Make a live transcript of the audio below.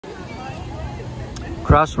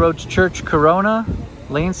Crossroads Church Corona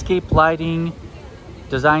landscape lighting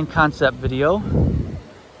design concept video.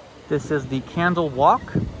 This is the candle walk.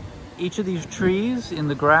 Each of these trees in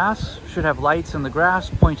the grass should have lights in the grass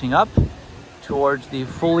pointing up towards the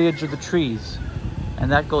foliage of the trees.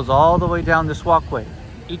 And that goes all the way down this walkway.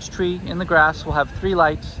 Each tree in the grass will have 3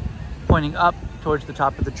 lights pointing up towards the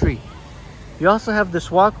top of the tree. You also have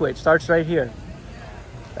this walkway. It starts right here.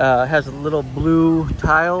 It has a little blue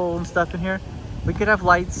tile and stuff in here. We could have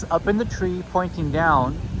lights up in the tree pointing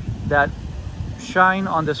down that shine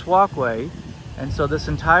on this walkway, and so this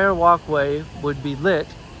entire walkway would be lit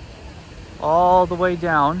all the way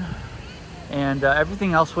down, and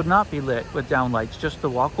everything else would not be lit with down lights, just the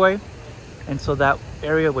walkway. And so that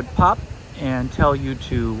area would pop and tell you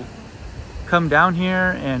to come down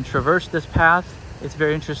here and traverse this path. It's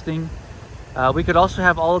very interesting. We could also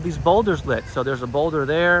have all of these boulders lit. So there's a boulder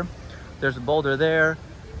there, there's a boulder there,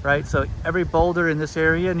 right? So every boulder in this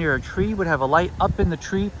area near a tree would have a light up in the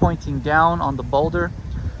tree pointing down on the boulder,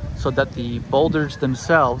 so that the boulders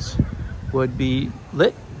themselves would be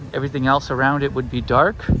lit. Everything else around it would be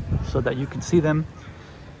dark so that you can see them.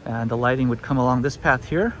 And the lighting would come along this path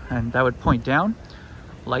here, and that would point down.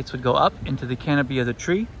 Lights would go up into the canopy of the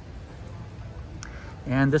tree.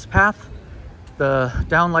 And this path, the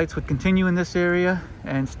down lights would continue in this area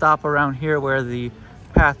and stop around here where the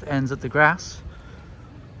path ends at the grass.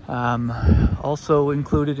 Also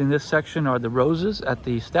included in this section are the roses at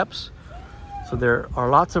the steps. So there are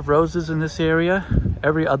lots of roses in this area.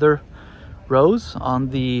 Every other rose on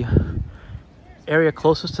the area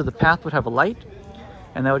closest to the path would have a light,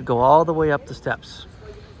 and that would go all the way up the steps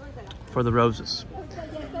for the roses.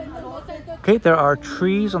 Okay, there are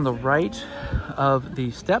trees on the right of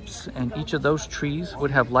the steps, and each of those trees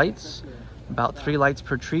would have lights, about 3 lights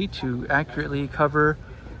per tree, to accurately cover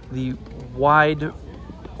the wide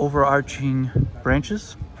overarching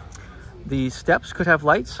branches. The steps could have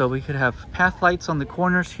lights, so we could have path lights on the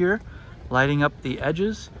corners here lighting up the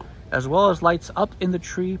edges, as well as lights up in the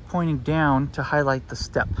tree pointing down to highlight the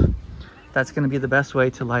step. That's going to be the best way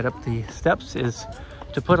to light up the steps, is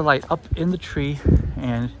to put a light up in the tree,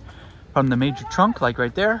 and from the major trunk, like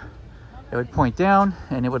right there, it would point down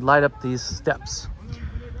and it would light up these steps.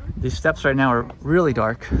 These steps right now are really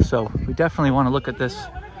dark, so we definitely want to look at this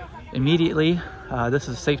immediately. This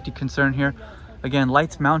is a safety concern here. Again,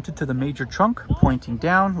 lights mounted to the major trunk pointing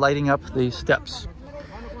down, lighting up the steps.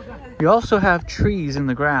 You also have trees in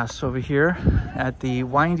the grass over here at the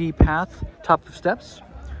windy path, top of steps.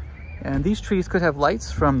 And these trees could have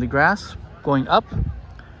lights from the grass going up,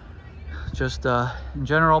 just in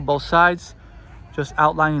general, both sides, just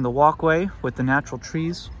outlining the walkway with the natural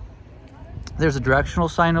trees. There's a directional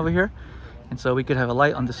sign over here, and so we could have a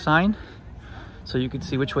light on the sign so you could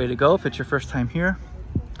see which way to go if it's your first time here,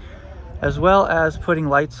 as well as putting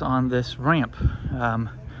lights on this ramp.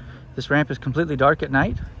 This ramp is completely dark at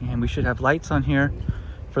night, and we should have lights on here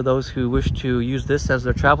for those who wish to use this as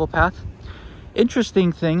their travel path.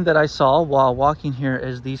 Interesting thing that I saw while walking here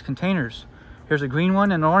is these containers. Here's a green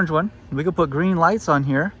one and an orange one. We could put green lights on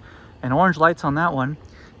here and orange lights on that one,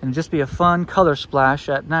 and just be a fun color splash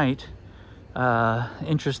at night.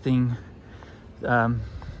 Interesting.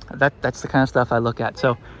 That's the kind of stuff I look at.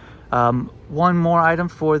 So one more item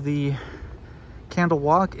for the candle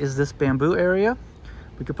walk is this bamboo area.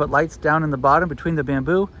 We could put lights down in the bottom between the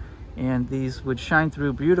bamboo, and these would shine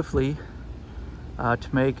through beautifully to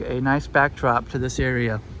make a nice backdrop to this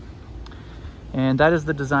area. And that is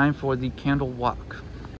the design for the candle walk.